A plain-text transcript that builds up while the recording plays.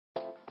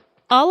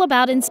All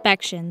about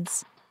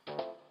inspections.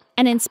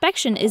 An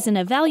inspection is an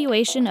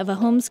evaluation of a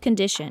home's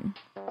condition.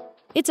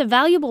 It's a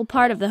valuable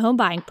part of the home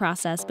buying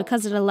process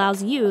because it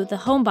allows you, the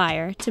home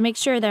buyer, to make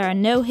sure there are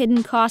no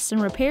hidden costs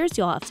and repairs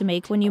you'll have to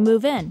make when you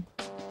move in.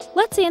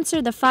 Let's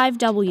answer the 5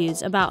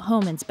 W's about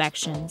home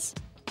inspections.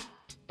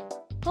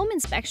 Home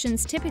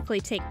inspections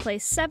typically take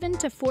place 7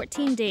 to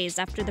 14 days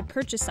after the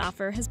purchase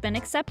offer has been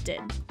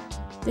accepted.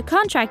 The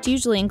contract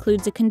usually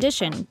includes a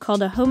condition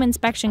called a home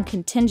inspection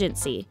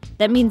contingency.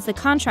 That means the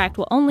contract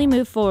will only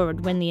move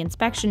forward when the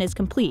inspection is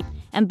complete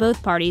and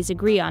both parties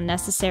agree on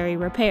necessary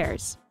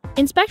repairs.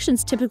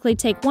 Inspections typically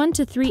take 1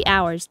 to 3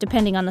 hours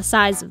depending on the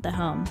size of the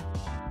home.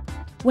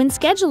 When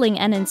scheduling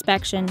an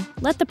inspection,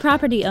 let the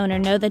property owner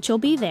know that you'll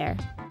be there,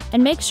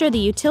 and make sure the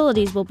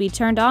utilities will be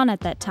turned on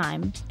at that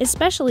time,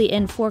 especially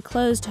in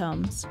foreclosed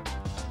homes.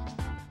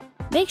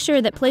 Make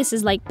sure that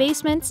places like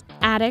basements,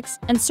 attics,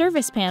 and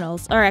service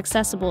panels are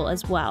accessible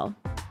as well.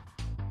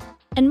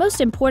 And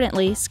most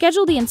importantly,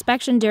 schedule the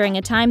inspection during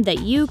a time that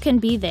you can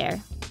be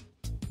there.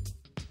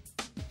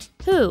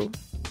 Who?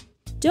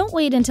 Don't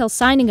wait until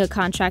signing a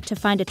contract to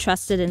find a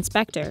trusted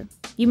inspector.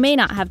 You may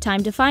not have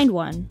time to find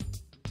one.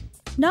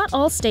 Not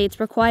all states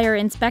require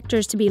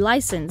inspectors to be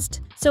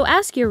licensed, so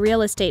ask your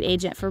real estate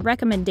agent for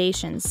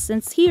recommendations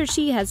since he or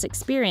she has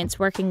experience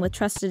working with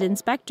trusted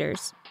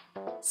inspectors.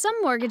 Some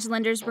mortgage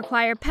lenders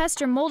require pest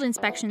or mold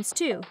inspections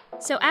too,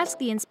 so ask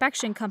the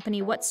inspection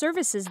company what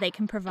services they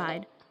can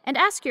provide, and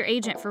ask your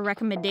agent for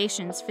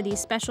recommendations for these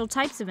special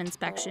types of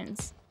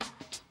inspections.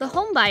 The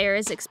home buyer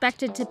is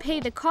expected to pay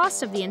the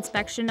cost of the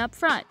inspection up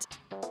front.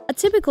 A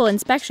typical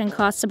inspection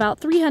costs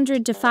about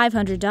 $300 to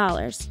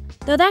 $500,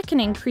 though that can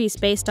increase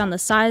based on the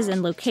size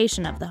and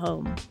location of the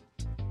home.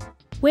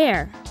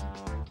 Where?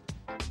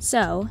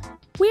 So,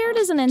 where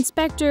does an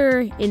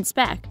inspector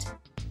inspect?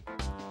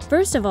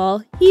 First of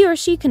all, he or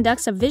she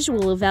conducts a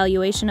visual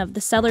evaluation of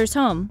the seller's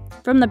home,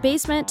 from the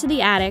basement to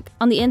the attic,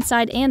 on the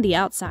inside and the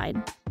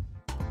outside.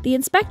 The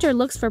inspector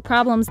looks for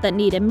problems that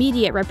need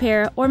immediate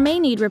repair or may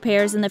need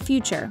repairs in the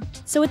future,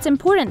 so it's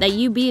important that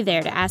you be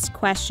there to ask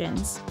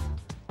questions.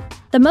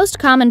 The most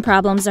common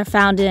problems are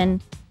found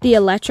in the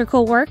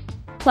electrical work,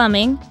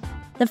 plumbing,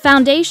 the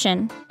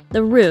foundation,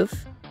 the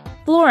roof,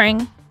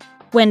 flooring,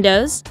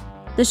 windows,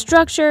 the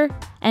structure,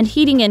 and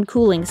heating and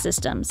cooling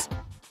systems.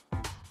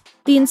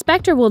 The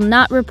inspector will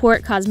not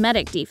report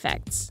cosmetic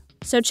defects,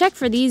 so check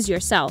for these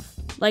yourself,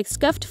 like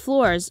scuffed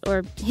floors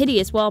or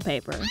hideous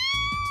wallpaper.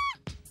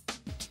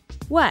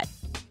 What?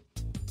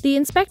 The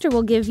inspector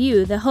will give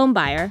you, the home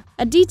buyer,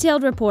 a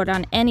detailed report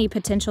on any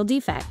potential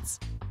defects.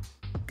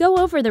 Go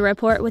over the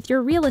report with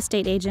your real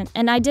estate agent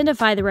and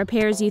identify the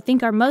repairs you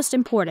think are most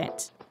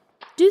important.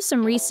 Do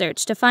some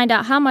research to find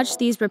out how much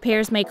these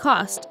repairs may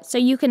cost so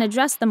you can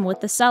address them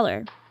with the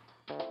seller.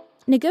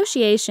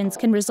 Negotiations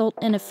can result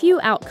in a few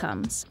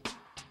outcomes.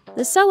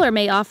 The seller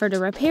may offer to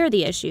repair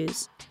the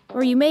issues,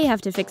 or you may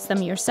have to fix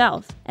them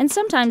yourself, and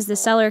sometimes the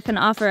seller can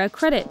offer a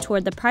credit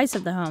toward the price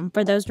of the home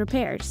for those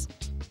repairs.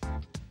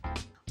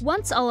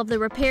 Once all of the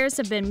repairs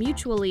have been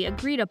mutually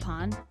agreed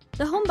upon,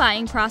 the home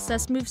buying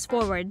process moves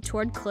forward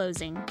toward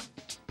closing.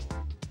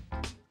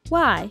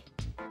 Why?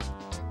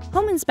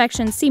 Home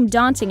inspections seem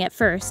daunting at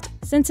first,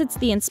 since it's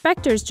the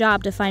inspector's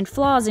job to find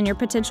flaws in your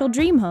potential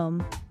dream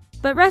home.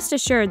 But rest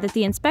assured that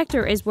the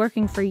inspector is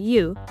working for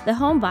you, the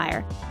home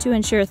buyer, to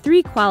ensure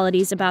 3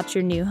 qualities about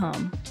your new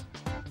home: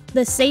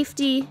 the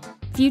safety,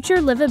 future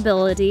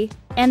livability,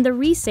 and the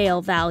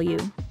resale value.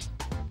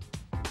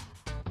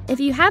 If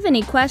you have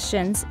any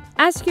questions,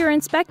 ask your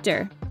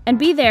inspector, and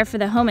be there for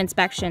the home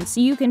inspection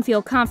so you can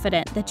feel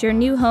confident that your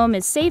new home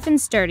is safe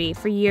and sturdy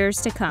for years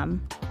to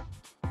come.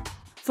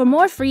 For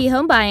more free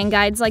home buying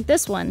guides like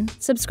this one,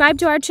 subscribe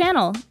to our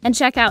channel and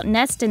check out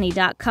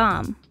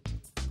Nestiny.com.